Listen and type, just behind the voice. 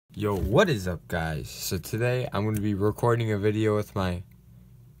Yo, what is up, guys? So today I'm going to be recording a video with my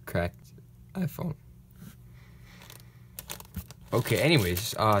cracked iPhone. Okay,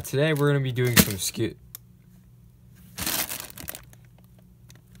 anyways, today we're going to be doing some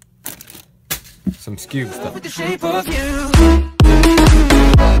Skewb stuff. With the shape of you.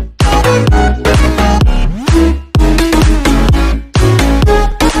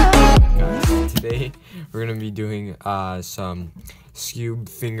 Guys, today we're going to be doing some Skewb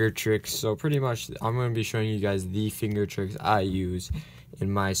finger tricks. So pretty much I'm going to be showing you guys the finger tricks I use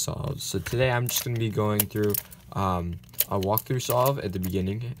in my solves. So today I'm just going to be going through a walkthrough solve at the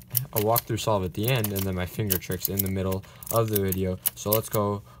beginning, a walkthrough solve at the end, and then my finger tricks in the middle of the video. So let's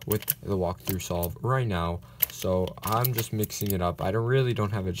go with the walkthrough solve right now. So I'm just mixing it up. I really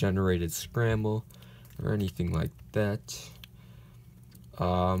don't have a generated scramble or anything like that.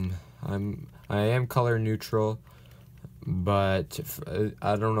 I am color neutral, but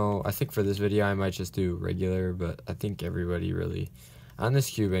I don't know. I think for this video I might just do regular, but I think everybody really on this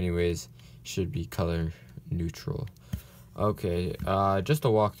Skewb anyways should be color neutral. Okay, just a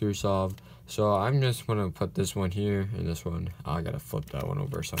walkthrough solve. So I'm just gonna put this one here and this one. I gotta flip that one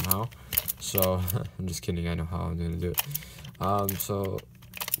over somehow. So I'm just kidding, I know how I'm gonna do it. So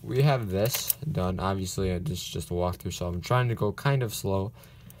we have this done. Obviously this is just a walkthrough solve. I'm trying to go kind of slow.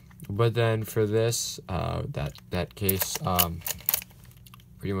 But then for this, that case,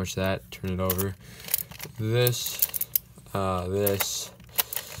 pretty much that, turn it over, this, and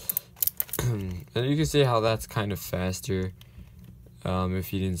you can see how that's kind of faster,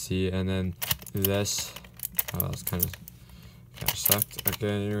 if you didn't see it, and then this, that's kind of sucked. Okay,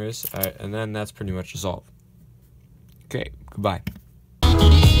 anyways, alright, and then that's pretty much just all. Okay, goodbye.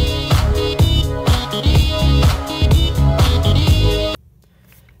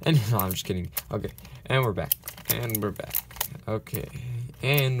 And no, I'm just kidding. Okay, and we're back. And we're back. Okay,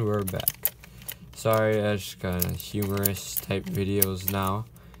 and we're back. Sorry, I just kind of humorous type videos now.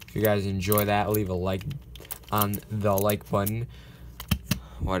 If you guys enjoy that, leave a like on the like button.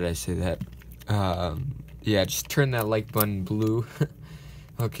 Why did I say that? Yeah, just turn that like button blue.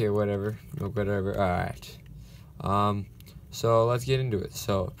 Okay, whatever. Alright. So let's get into it.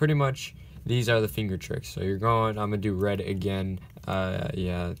 So pretty much these are the finger tricks. So you're going, I'm gonna do red again.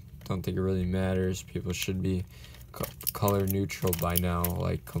 Yeah, don't think it really matters. People should be color neutral by now.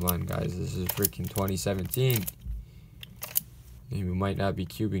 Like, come on, guys, this is freaking 2017. We might not be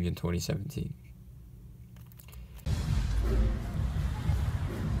cubing in 2017.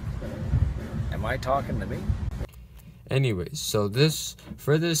 Am I talking to me? Anyways, so this,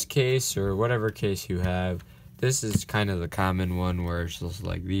 for this case or whatever case you have, this is kind of the common one where it's just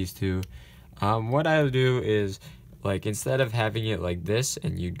like these two. What I'll do is, like, instead of having it like this,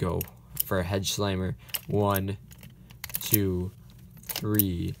 and you'd go for a hedge slammer, 1, 2,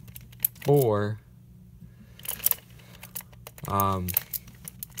 3, 4.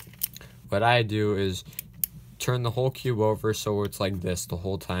 What I do is turn the whole cube over so it's like this the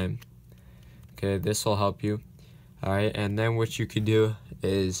whole time. Okay, this will help you. All right, and then what you could do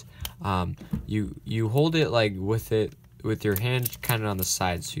is you hold it like with your hand kind of on the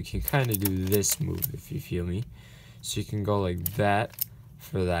side, so you can kind of do this move, if you feel me. So you can go like that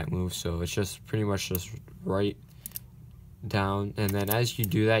for that move. So it's just pretty much just right down, and then as you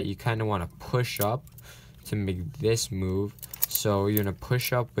do that, you kind of want to push up to make this move. So you're gonna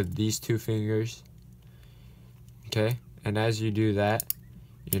push up with these two fingers, okay? And as you do that,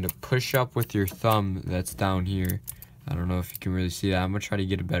 you're gonna push up with your thumb that's down here. I don't know if you can really see that. I'm gonna try to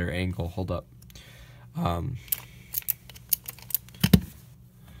get a better angle. Hold up.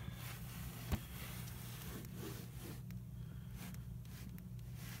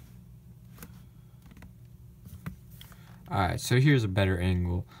 Alright, so here's a better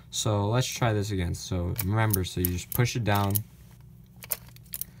angle. So let's try this again. So remember, so you just push it down.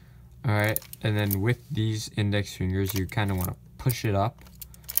 Alright, and then with these index fingers, you kind of want to push it up.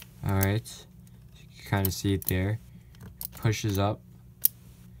 Alright, so you can kind of see it there. Pushes up.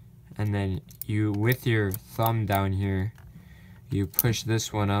 And then you, with your thumb down here, you push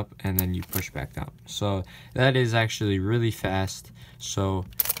this one up, and then you push back down. So that is actually really fast. So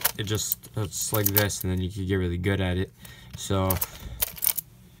it's like this, and then you can get really good at it. So,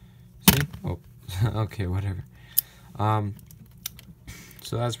 see? Oh, okay, whatever.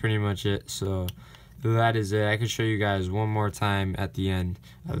 So that's pretty much it. So that is it. I can show you guys one more time at the end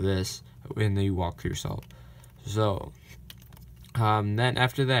of this in the walkthrough solve. So, then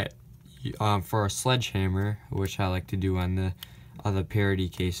after that, for a sledgehammer, which I like to do on the other parody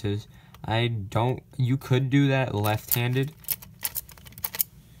cases, you could do that left-handed.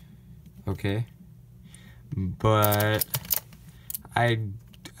 Okay, but I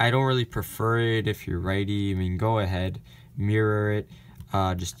I don't really prefer it if you're righty. I mean, go ahead, mirror it.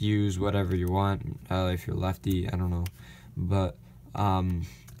 Just use whatever you want. If you're lefty, I don't know. But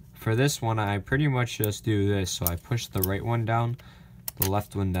for this one, I pretty much just do this. So I push the right one down, the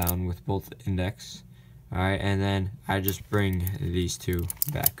left one down with both index. Alright, and then I just bring these two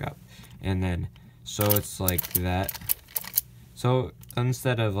back up. And then, so it's like that. So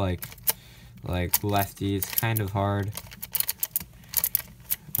instead of like lefty, it's kind of hard.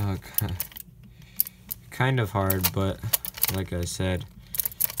 Kind of hard, but like I said,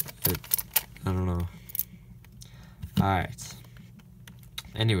 I don't know. Alright.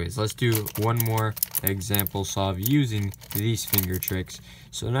 Anyways, let's do one more example solve using these finger tricks.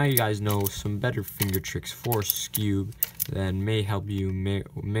 So now you guys know some better finger tricks for Skewb that may help you,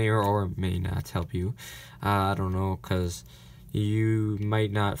 may or may not help you. I don't know, because you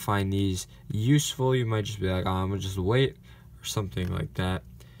might not find these useful. You might just be like, oh, I'm gonna just wait, or something like that.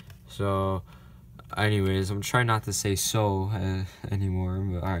 So anyways, I'm trying not to say so anymore,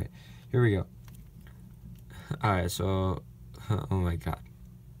 but alright, here we go. Alright, so, oh my god.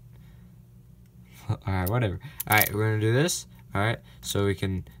 Alright, whatever. Alright, we're gonna do this. Alright, so we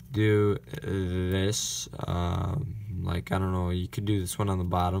can do this, like, I don't know, you could do this one on the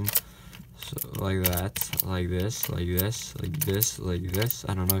bottom. So, like that, like this, like this, like this, like this.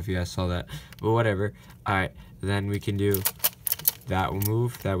 I don't know if you guys saw that, but whatever. Alright, then we can do that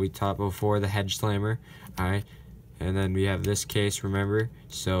move that we taught before, the hedge slammer. Alright, and then we have this case, remember?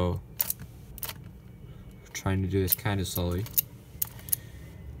 So, we're trying to do this kind of slowly.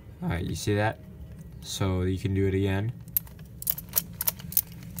 Alright, you see that? So you can do it again.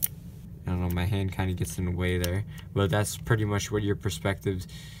 I don't know, my hand kind of gets in the way there, but that's pretty much what your perspective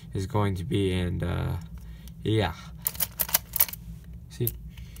is going to be, and yeah. See?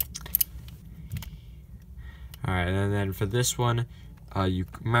 Alright, and then for this one, you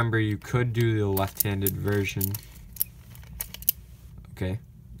remember you could do the left-handed version, okay,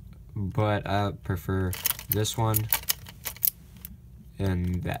 but I prefer this one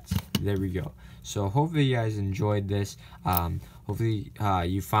and that. There we go. So hopefully you guys enjoyed this. Hopefully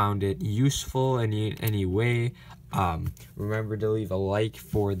you found it useful in any way. Remember to leave a like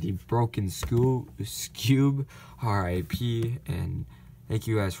for the broken Skewb, RIP, and thank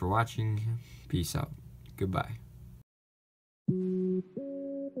you guys for watching. Peace out. Goodbye.